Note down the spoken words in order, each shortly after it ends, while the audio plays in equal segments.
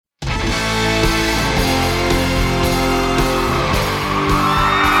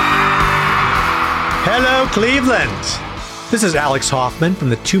Hello, Cleveland. This is Alex Hoffman from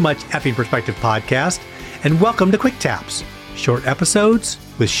the Too Much Effing Perspective podcast, and welcome to Quick Taps, short episodes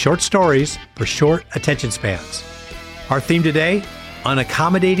with short stories for short attention spans. Our theme today,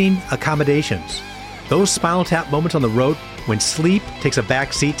 Unaccommodating Accommodations. Those Spinal Tap moments on the road when sleep takes a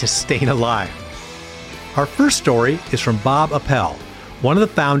backseat to staying alive. Our first story is from Bob Appel, one of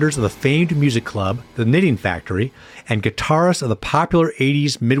the founders of the famed music club, The Knitting Factory, and guitarist of the popular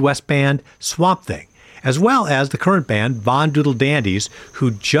 80s Midwest band Swamp Thing, as well as the current band Von Doodle Dandies, who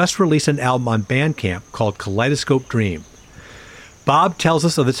just released an album on Bandcamp called Kaleidoscope Dream. Bob tells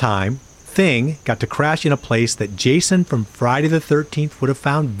us of the time Thing got to crash in a place that Jason from Friday the 13th would have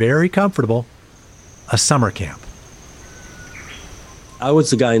found very comfortable, a summer camp. I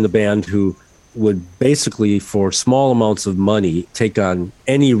was the guy in the band who would basically, for small amounts of money, take on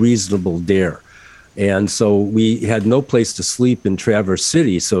any reasonable dare. And so we had no place to sleep in Traverse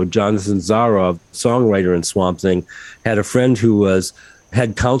City. So Jonathan Zara, songwriter in Swamp Thing, had a friend who was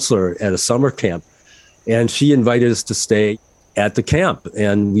head counselor at a summer camp. And she invited us to stay at the camp.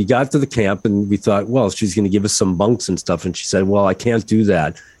 And we got to the camp and we thought, well, she's going to give us some bunks and stuff. And she said, well, I can't do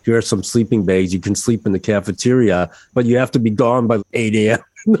that. Here are some sleeping bags. You can sleep in the cafeteria, but you have to be gone by 8 a.m.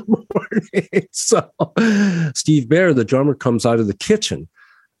 in the morning. So Steve Baer, the drummer, comes out of the kitchen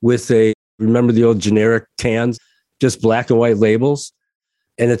with remember the old generic cans, just black and white labels,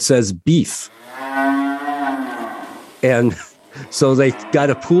 and it says beef. And so they got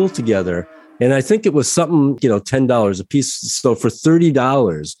a pool together, and I think it was something, $10 a piece. So for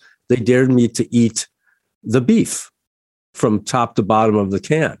 $30, they dared me to eat the beef from top to bottom of the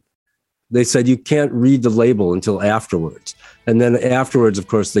can. They said, you can't read the label until afterwards. And then afterwards, of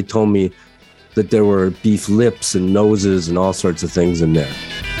course, they told me that there were beef lips and noses and all sorts of things in there.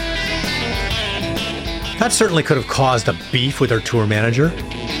 That certainly could have caused a beef with our tour manager.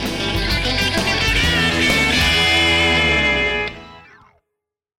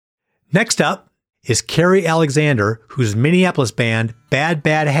 Next up is Carrie Alexander, whose Minneapolis band, Bad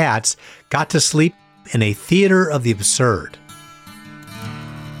Bad Hats, got to sleep in a theater of the absurd.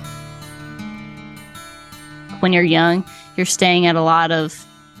 When you're young, you're staying at a lot of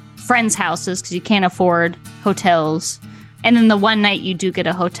friends' houses because you can't afford hotels. And then the one night you do get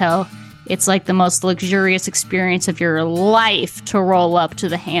a hotel, it's like the most luxurious experience of your life to roll up to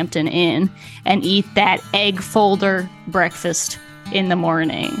the Hampton Inn and eat that egg folder breakfast in the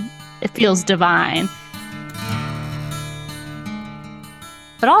morning. It feels divine.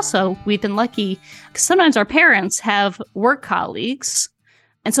 But also, we've been lucky because sometimes our parents have work colleagues.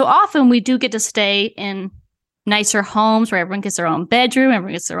 And so often we do get to stay in nicer homes where everyone gets their own bedroom,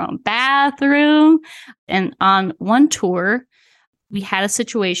 everyone gets their own bathroom. And on one tour, we had a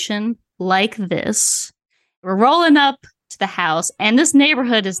situation like this. We're rolling up to the house, and this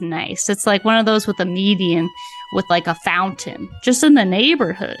neighborhood is nice. It's like one of those with a median with like a fountain just in the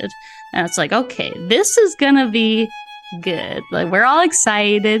neighborhood. And it's like, okay, this is gonna be good. Like, we're all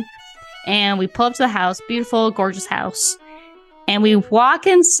excited, and we pull up to the house, beautiful, gorgeous house, and we walk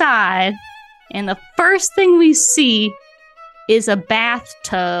inside, and the first thing we see is a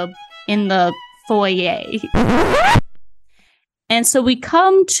bathtub in the foyer. And so we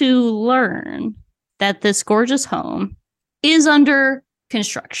come to learn that this gorgeous home is under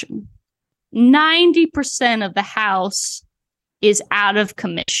construction. 90% of the house is out of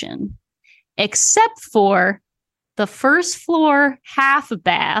commission, except for the first floor half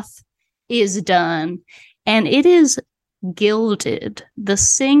bath is done, and it is gilded. The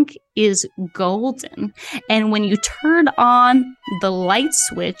sink is golden. And when you turn on the light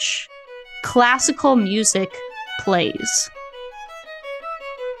switch, classical music plays.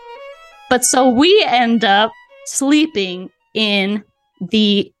 But so we end up sleeping in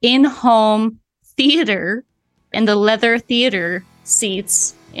the in-home theater, in the leather theater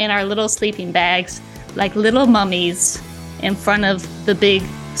seats, in our little sleeping bags, like little mummies in front of the big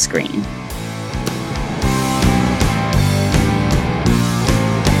screen.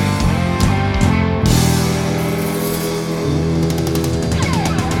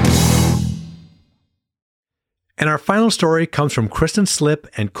 And our final story comes from Kristen Slip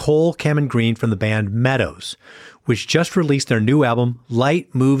and Cole Cameron Green from the band Meadows, which just released their new album,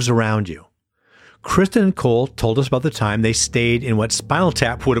 Light Moves Around You. Kristen and Cole told us about the time they stayed in what Spinal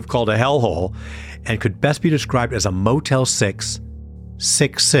Tap would have called a hellhole and could best be described as a Motel 6,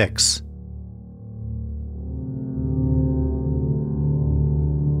 6-6.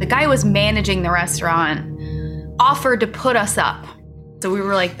 The guy who was managing the restaurant offered to put us up. So we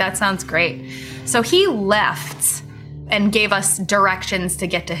were like, that sounds great. So he left and gave us directions to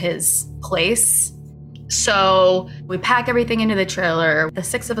get to his place. So we pack everything into the trailer. The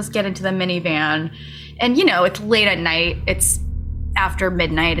 6 of us get into the minivan. And, it's late at night. It's after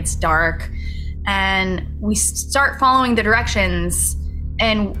midnight. It's dark. And we start following the directions.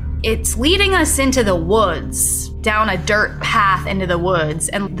 And it's leading us into the woods, down a dirt path into the woods.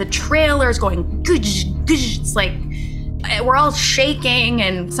 And the trailer's going, goosh, goosh. It's like, we're all shaking.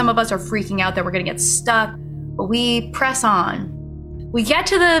 And some of us are freaking out that we're going to get stuck. But we press on. We get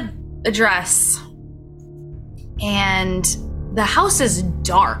to the address. And the house is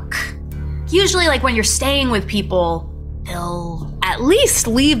dark. Usually, like when you're staying with people, they'll at least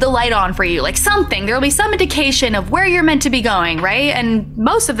leave the light on for you, like something. There'll be some indication of where you're meant to be going, right? And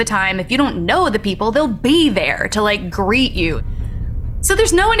most of the time, if you don't know the people, they'll be there to like greet you. So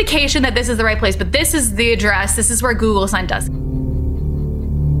there's no indication that this is the right place, but this is the address. This is where Google sent us.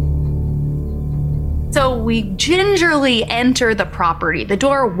 So we gingerly enter the property. The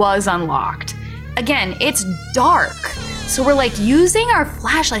door was unlocked. Again, it's dark. So we're like using our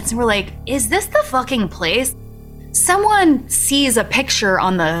flashlights and we're like, is this the fucking place? Someone sees a picture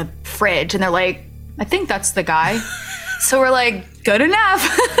on the fridge and they're like, I think that's the guy. So we're like, good enough.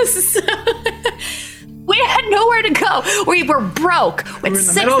 So we had nowhere to go. We were broke with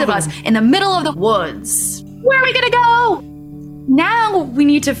 6 of us in the middle of the woods. Where are we gonna go? Now we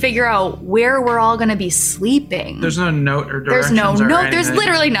need to figure out where we're all gonna be sleeping. There's no note or directions. There's no note. There's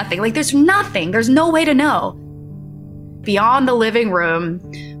literally nothing. Like there's nothing. There's no way to know. Beyond the living room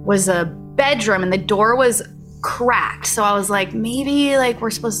was a bedroom and the door was cracked. So I was like, maybe like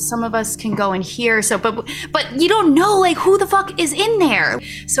some of us can go in here. So, but you don't know like who the fuck is in there.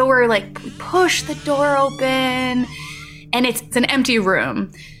 So we're like, we push the door open and it's an empty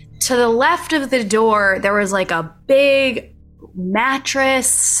room. To the left of the door, there was like a big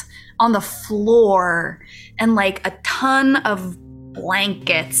mattress on the floor and like a ton of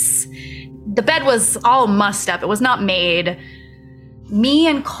blankets. The bed was all mussed up. It was not made. Me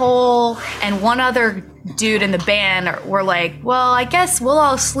and Cole and one other dude in the band were like, well, I guess we'll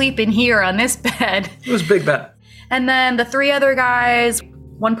all sleep in here on this bed. It was a big bed. And then the 3 other guys,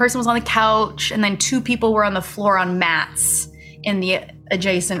 one person was on the couch and then 2 people were on the floor on mats in the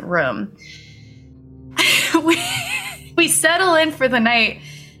adjacent room. We settle in for the night.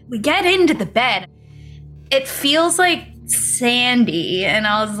 We get into the bed. It feels like sandy. And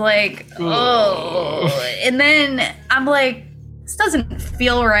I was like, oh. And then I'm like, this doesn't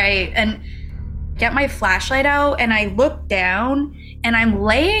feel right. And get my flashlight out and I look down and I'm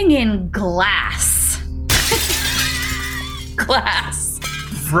laying in glass. Glass.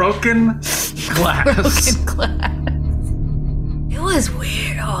 Broken glass. Broken glass. It was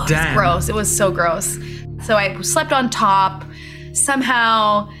weird. Oh, it was gross. It was so gross. So I slept on top.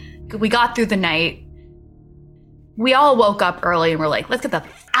 Somehow we got through the night. We all woke up early and we're like, let's get the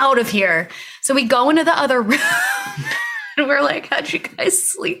f out of here. So we go into the other room and we're like, how'd you guys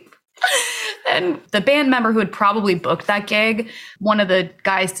sleep? And the band member who had probably booked that gig wanted the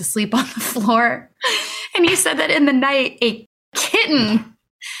guys to sleep on the floor. And he said that in the night, a kitten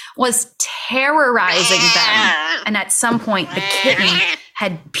was terrorizing them. And at some point, the kitten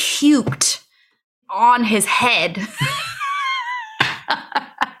had puked on his head.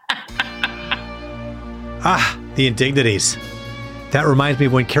 The indignities. That reminds me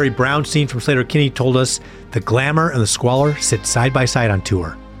of when Carrie Brownstein from Slater-Kinney told us the glamour and the squalor sit side by side on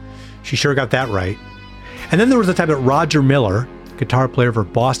tour. She sure got that right. And then there was the time that Roger Miller, guitar player for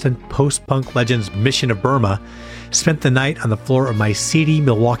Boston post-punk legends Mission of Burma, spent the night on the floor of my seedy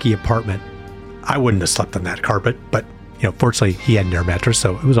Milwaukee apartment. I wouldn't have slept on that carpet, but fortunately he had an air mattress,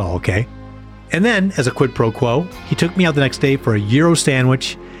 so it was all okay. And then, as a quid pro quo, he took me out the next day for a gyro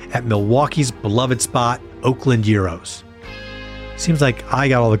sandwich at Milwaukee's beloved spot, Oakland Gyros. Seems like I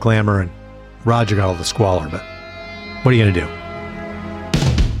got all the glamour and Roger got all the squalor, but what are you going to do?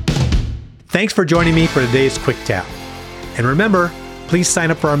 Thanks for joining me for today's Quick Tap. And remember, please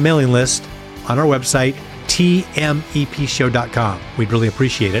sign up for our mailing list on our website, tmepshow.com. We'd really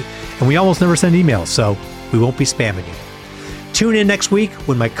appreciate it. And we almost never send emails, so we won't be spamming you. Tune in next week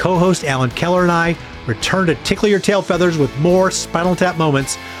when my co-host Alan Keller and I return to tickle your tail feathers with more Spinal Tap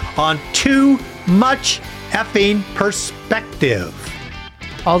moments on Too Much Effing Perspective.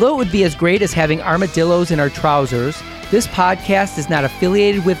 Although it would be as great as having armadillos in our trousers, this podcast is not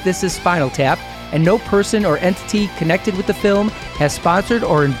affiliated with This Is Spinal Tap, and no person or entity connected with the film has sponsored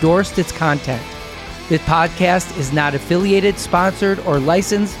or endorsed its content. This podcast is not affiliated, sponsored, or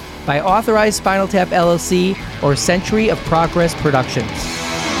licensed by Authorized Spinal Tap LLC or Century of Progress Productions.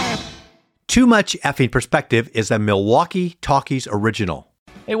 Too Much Effing Perspective is a Milwaukee Talkies original.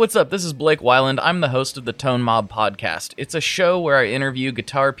 Hey, what's up? This is Blake Weiland. I'm the host of the Tone Mob Podcast. It's a show where I interview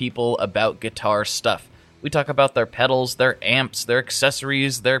guitar people about guitar stuff. We talk about their pedals, their amps, their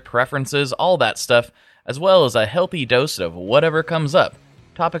accessories, their preferences, all that stuff, as well as a healthy dose of whatever comes up.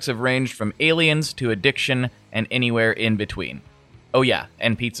 Topics have ranged from aliens to addiction and anywhere in between. Oh yeah,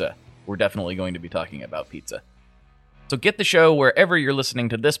 and pizza. We're definitely going to be talking about pizza. So get the show wherever you're listening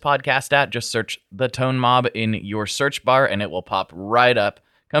to this podcast at. Just search The Tone Mob in your search bar and it will pop right up.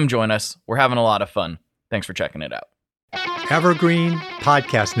 Come join us. We're having a lot of fun. Thanks for checking it out. Evergreen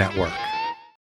Podcast Network.